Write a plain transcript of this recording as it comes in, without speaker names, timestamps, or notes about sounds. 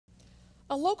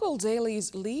A local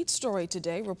daily's lead story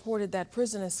today reported that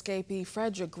prison escapee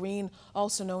Frederick Green,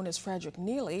 also known as Frederick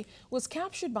Neely, was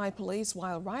captured by police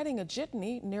while riding a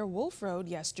jitney near Wolf Road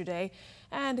yesterday,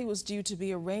 and he was due to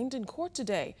be arraigned in court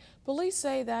today. Police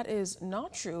say that is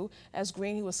not true, as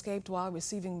Green, who escaped while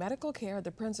receiving medical care at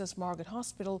the Princess Margaret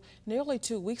Hospital nearly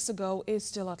 2 weeks ago, is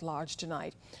still at large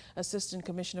tonight. Assistant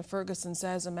Commissioner Ferguson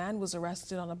says a man was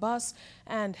arrested on a bus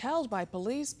and held by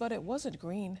police, but it wasn't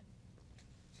Green.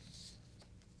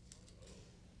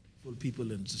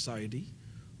 People in society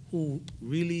who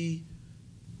really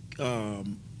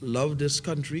love this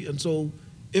country, and so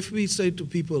if we say to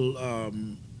people,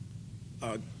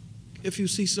 if you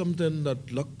see something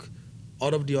that look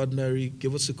out of the ordinary,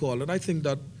 give us a call. And I think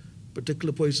that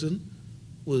particular person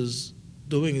was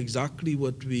doing exactly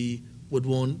what we would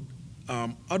want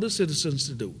other citizens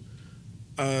to do.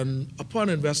 And upon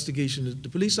investigation, the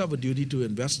police have a duty to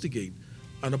investigate,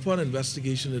 and upon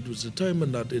investigation it was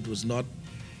determined that it was not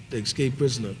the escaped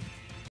prisoner.